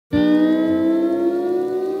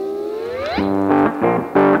Hey,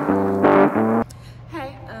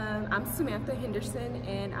 I'm Samantha Henderson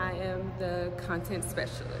and I am the content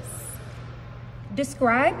specialist.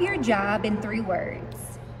 Describe your job in 3 words.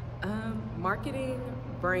 Marketing,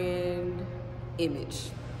 brand, image.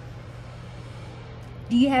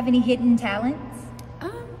 Do you have any hidden talents?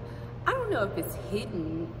 I don't know if it's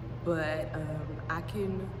hidden, but I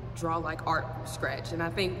can draw like art from scratch. And I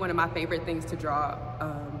think one of my favorite things to draw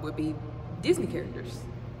would be Disney characters.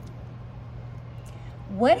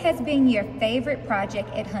 What has been your favorite project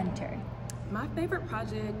at Hunter? My favorite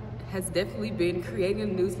project has definitely been creating a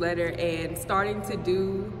newsletter and starting to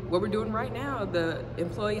do what we're doing right now, the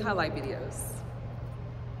employee highlight videos.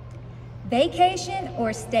 Vacation or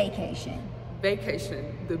staycation?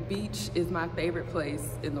 Vacation. The beach is my favorite place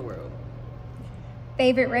in the world.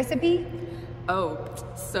 Favorite recipe? Oh,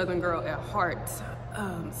 Southern girl at heart.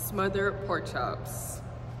 Smothered pork chops.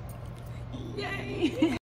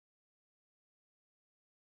 Yay!